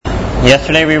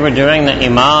Yesterday we were doing the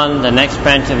Iman. The next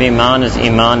branch of Iman is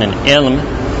Iman and Ilm.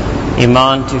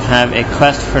 Iman, to have a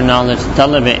quest for knowledge,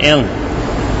 Talab Ilm.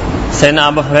 Sayyidina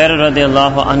Abu Hurairah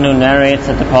radiallahu anhu narrates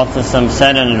that the Prophet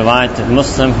said in a riwayat of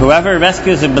Muslim, whoever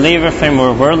rescues a believer from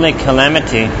a worldly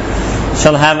calamity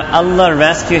shall have Allah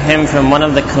rescue him from one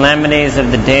of the calamities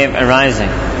of the day of arising.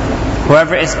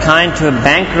 Whoever is kind to a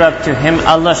bankrupt, to him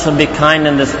Allah shall be kind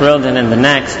in this world and in the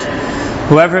next.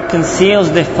 Whoever conceals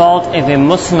the fault of a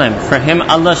Muslim, for him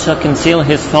Allah shall conceal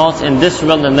his faults in this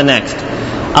world and the next.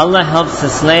 Allah helps the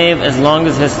slave as long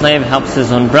as his slave helps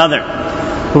his own brother.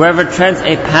 Whoever treads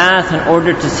a path in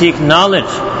order to seek knowledge,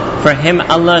 for him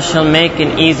Allah shall make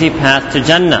an easy path to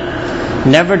Jannah.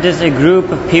 Never does a group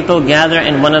of people gather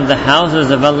in one of the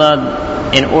houses of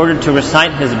Allah in order to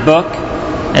recite His book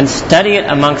and study it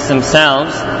amongst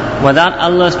themselves, without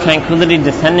Allah's tranquility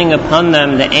descending upon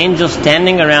them, the angels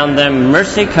standing around them,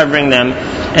 mercy covering them,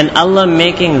 and Allah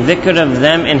making dhikr of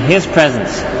them in His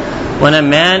presence. When a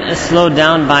man is slowed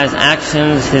down by his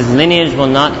actions, his lineage will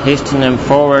not hasten him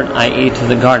forward, i.e. to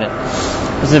the garden.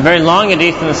 This is a very long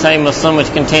hadith in the Sahih Muslim,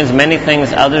 which contains many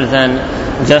things other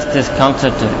than just this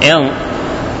concept of ilm.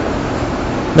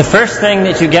 The first thing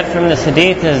that you get from this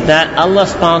hadith is that Allah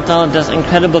subhanahu wa ta'ala does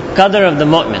incredible qadr of the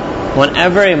mu'min.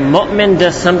 Whenever a mu'min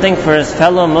does something for his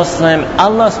fellow Muslim,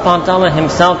 Allah subhanahu wa ta'ala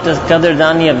Himself does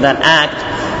qadrdani of that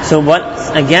act. So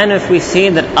if we see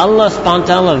that Allah subhanahu wa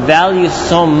ta'ala values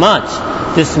so much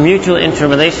this mutual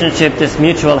interrelationship, this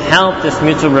mutual help, this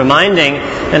mutual reminding,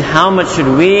 then how much should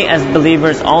we as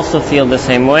believers also feel the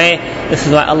same way? This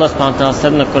is why Allah subhanahu wa ta'ala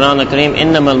said in the Quran al-Kareem,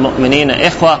 إِنَّمَا الْمُؤْمِنِينَ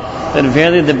إِخْوَةً, that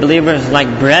verily the believers, like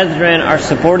brethren, are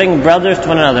supporting brothers to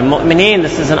one another. Mu'mineen,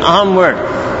 this is an am word.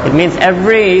 It means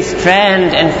every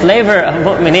strand and flavor of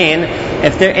mu'mineen.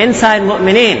 If they're inside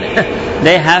mu'mineen,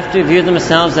 they have to view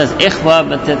themselves as ikhwa,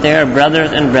 but that they are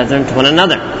brothers and brethren to one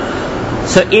another.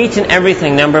 So each and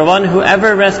everything, number one,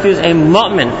 whoever rescues a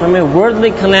mu'min from a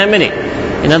worldly calamity,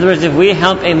 in other words, if we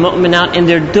help a mu'min out in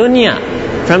their dunya,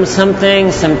 from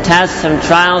something, some tests, some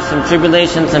trials, some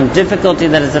tribulations, some difficulty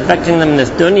that is affecting them in this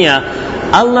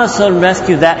dunya, Allah shall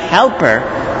rescue that helper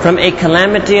from a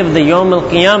calamity of the Yawm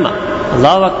al-Qiyamah.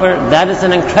 Allahu Akbar, that is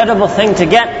an incredible thing to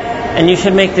get. And you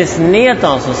should make this niyat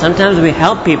also. Sometimes we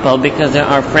help people because they're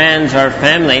our friends, our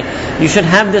family. You should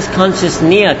have this conscious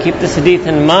niyat. Keep this hadith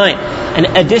in mind.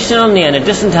 An additional niyat, in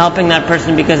addition to helping that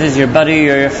person because he's your buddy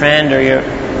or your friend or your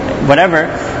whatever,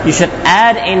 you should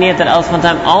add a niyat that Allah subhanahu wa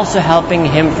ta'ala, I'm also helping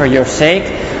him for your sake.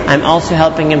 I'm also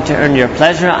helping him to earn your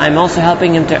pleasure. I'm also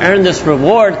helping him to earn this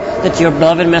reward that your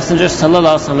beloved Messenger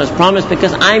sallallahu alaihi wasallam has promised,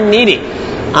 because I'm needy.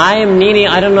 I am needy.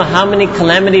 I don't know how many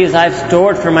calamities I've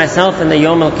stored for myself in the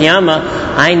Yawm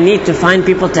al-Qiyamah. I need to find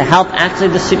people to help. Actually,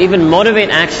 this should even motivate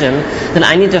action. Then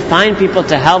I need to find people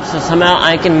to help, so somehow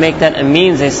I can make that a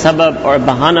means, a sabab or a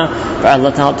bahana for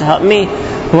Allah Ta'ala to help me.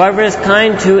 Whoever is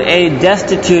kind to a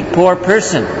destitute, poor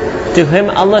person, to him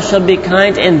Allah shall be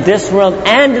kind in this world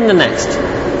and in the next.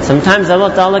 Sometimes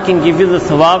Allah Ta'ala can give you the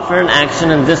thawab for an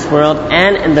action in this world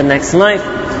and in the next life.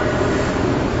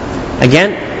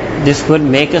 Again, this would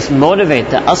make us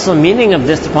motivate. The asl meaning of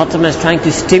this, the Prophet is trying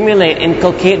to stimulate,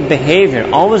 inculcate behavior.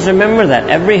 Always remember that.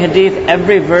 Every hadith,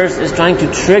 every verse is trying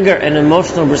to trigger an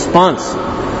emotional response.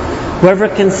 Whoever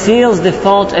conceals the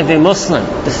fault of a Muslim,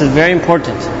 this is very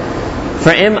important.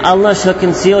 For him, Allah shall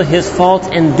conceal his faults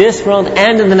in this world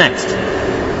and in the next.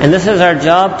 And this is our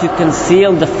job, to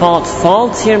conceal the faults.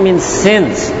 Faults here means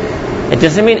sins. It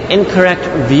doesn't mean incorrect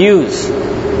views.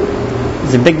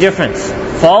 There's a big difference.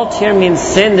 Fault here means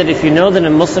sin, that if you know that a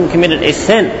Muslim committed a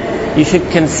sin, you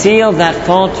should conceal that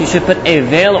fault. You should put a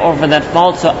veil over that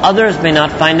fault so others may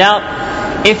not find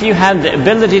out. If you have the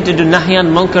ability to do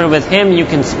nahyan munkar with him, you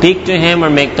can speak to him or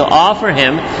make dua for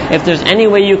him. If there's any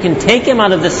way you can take him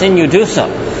out of the sin, you do so.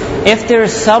 If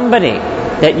there's somebody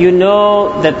that you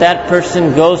know that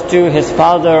person goes to his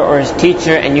father or his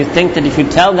teacher, and you think that if you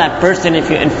tell that person,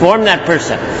 if you inform that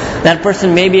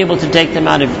person may be able to take them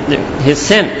out of his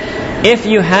sin. If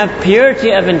you have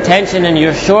purity of intention and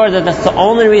you're sure that that's the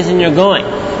only reason you're going,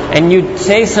 and you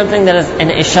say something that is an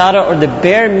ishara or the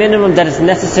bare minimum that is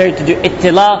necessary to do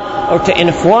ittila, or to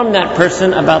inform that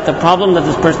person about the problem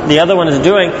that the other one is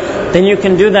doing, then you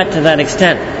can do that to that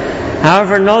extent.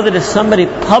 However, know that if somebody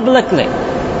publicly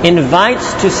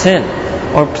invites to sin,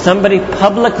 or somebody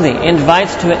publicly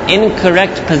invites to an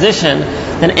incorrect position,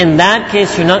 then in that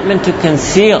case you're not meant to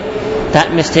conceal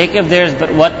that mistake of theirs,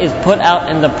 but what is put out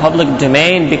in the public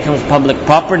domain becomes public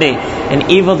property,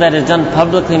 and evil that is done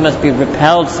publicly must be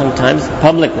repelled sometimes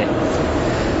publicly.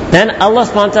 Then Allah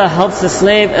subhanahu wa ta'ala helps the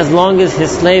slave as long as his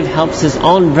slave helps his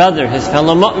own brother, his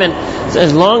fellow mu'min. So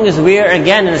as long as we are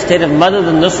again in a state of madad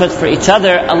and nusrat for each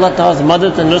other, Allah Ta'ala's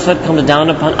madad and nusrat comes down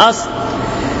upon us.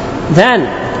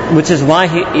 Then, which is why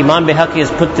Imam Bayhaqi has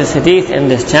put this hadith in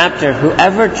this chapter,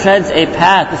 whoever treads a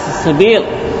path, this is sabil,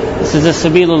 this is the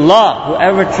sabilullah,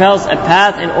 whoever treads a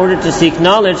path in order to seek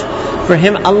knowledge, for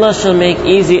him Allah shall make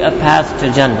easy a path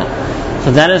to Jannah.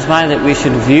 So that is why that we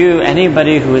should view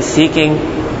anybody who is seeking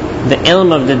the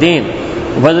ilm of the deen,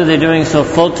 whether they're doing so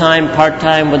full-time,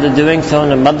 part-time, whether they're doing so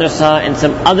in a madrasa, in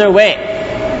some other way.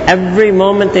 Every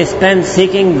moment they spend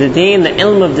seeking the deen, the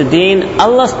ilm of the deen,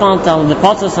 Allah subhanahu wa ta'ala, the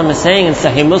Prophet is saying in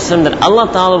Sahih Muslim that Allah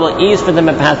ta'ala will ease for them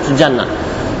a path to Jannah.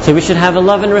 So we should have a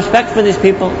love and respect for these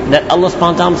people, that Allah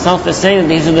subhanahu wa ta'ala himself is saying that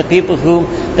these are the people whom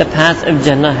the paths of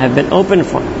Jannah have been opened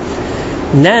for.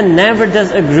 Then never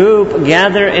does a group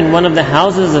gather in one of the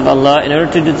houses of Allah in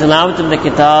order to do tilawat of the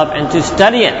kitab and to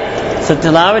study it. So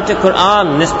tilawat to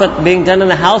Quran, nisbat being done in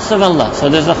the house of Allah. So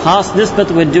there's a khas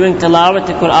nisbat with doing tilawat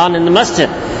to Quran in the masjid.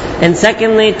 And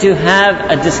secondly, to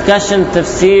have a discussion,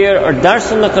 tafsir or dars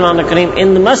in the Quran al-Kareem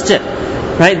in the masjid.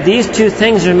 Right? These two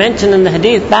things are mentioned in the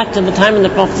hadith back to the time of the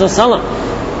Prophet ﷺ.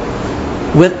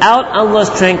 Without Allah's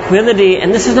tranquility,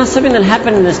 and this is not something that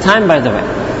happened in this time, by the way.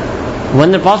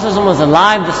 When the Prophet was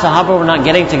alive, the Sahaba were not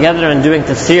getting together and doing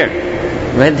tafsir.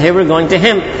 Right? They were going to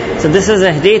him. So this is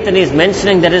a hadith that he's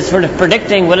mentioning that is sort of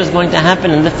predicting what is going to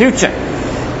happen in the future.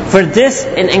 For this,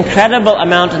 an incredible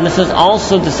amount, and this is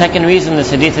also the second reason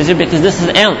this hadith is here, because this is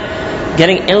ilm.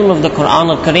 Getting ilm of the Quran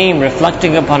al-Kareem,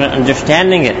 reflecting upon it,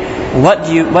 understanding it.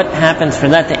 What happens for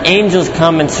that? The angels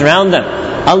come and surround them.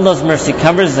 Allah's mercy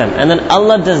covers them. And then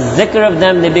Allah does zikr of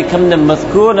them. They become the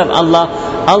mazkur of Allah.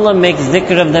 Allah makes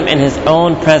zikr of them in His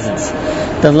own presence.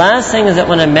 The last thing is that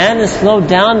when a man is slowed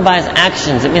down by his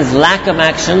actions, it means lack of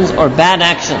actions or bad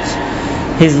actions,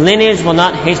 his lineage will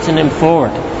not hasten him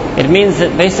forward. It means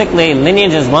that basically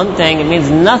lineage is one thing. It means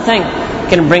nothing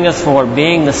can bring us forward.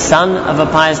 Being the son of a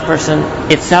pious person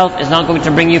itself is not going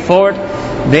to bring you forward.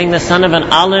 Being the son of an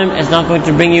alim is not going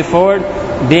to bring you forward.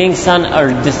 Being son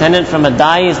or descendant from a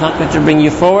da'i is not going to bring you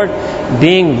forward.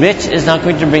 Being rich is not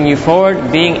going to bring you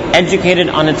forward. Being educated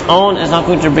on its own is not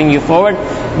going to bring you forward.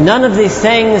 None of these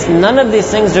things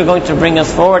are going to bring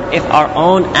us forward if our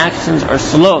own actions are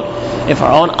slowed, if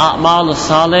our own a'mal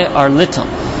as-salih are little.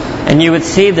 And you would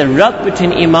see the rub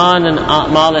between iman and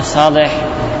a'mal as-salih.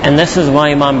 And this is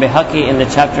why Imam Bayhaqi in the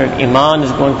chapter of Iman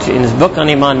is going to, in his book on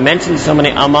Iman, mentions so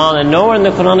many amal, and nowhere in the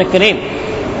Quran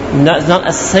al-Kareem. There's not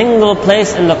a single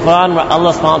place in the Quran where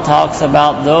Allah subhanahu wa ta'ala talks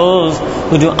about those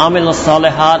who do amil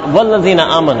as-salihat, walladhina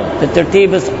amanu. The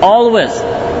tertib is always,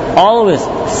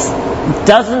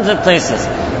 dozens of places.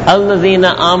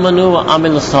 Alladhina amanu wa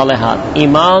amil as-salihat.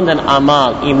 Iman and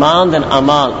amal, iman and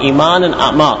amal, iman and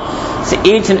amal. So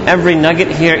each and every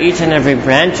nugget here, each and every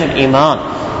branch of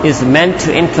iman is meant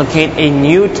to inculcate a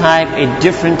new type, a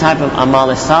different type of amal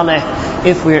as-salih.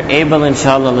 If we are able,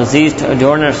 inshallah al-aziz, to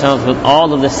adorn ourselves with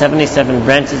all of the 77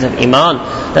 branches of iman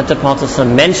that the Prophet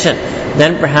mentioned,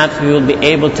 then perhaps we will be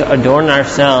able to adorn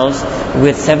ourselves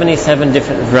with 77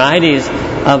 different varieties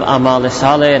of amal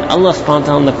as-salih. And Allah subhanahu wa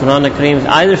ta'ala in the Quran al-Kareem,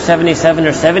 either 77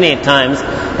 or 78 times,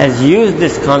 has used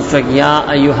this construct, Ya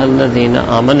ayyuhalladhina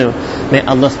amanu. May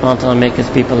Allah subhanahu wa ta'ala make us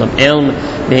people of ilm,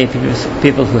 may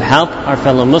people who help our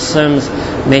fellow Muslims,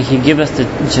 may He give us the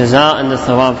jaza and the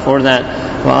thawab for that.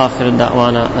 Wa akhir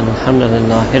da'wana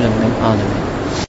alhamdulillahi rabbil alamin.